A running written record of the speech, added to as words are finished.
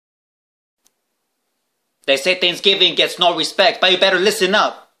They say Thanksgiving gets no respect, but you better listen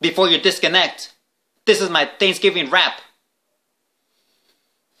up before you disconnect. This is my Thanksgiving rap.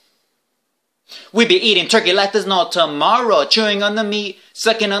 We be eating turkey like there's no tomorrow, chewing on the meat,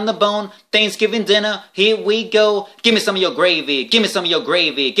 sucking on the bone. Thanksgiving dinner, here we go. Give me some of your gravy, give me some of your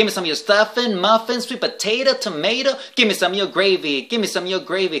gravy. Give me some of your stuffing, muffins, sweet potato, tomato. Give me some of your gravy, give me some of your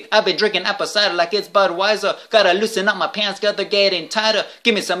gravy. I've been drinking apple cider like it's Budweiser. Gotta loosen up my pants, got they're getting tighter.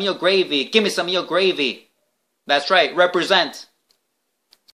 Give me some of your gravy, give me some of your gravy. That's right, represent.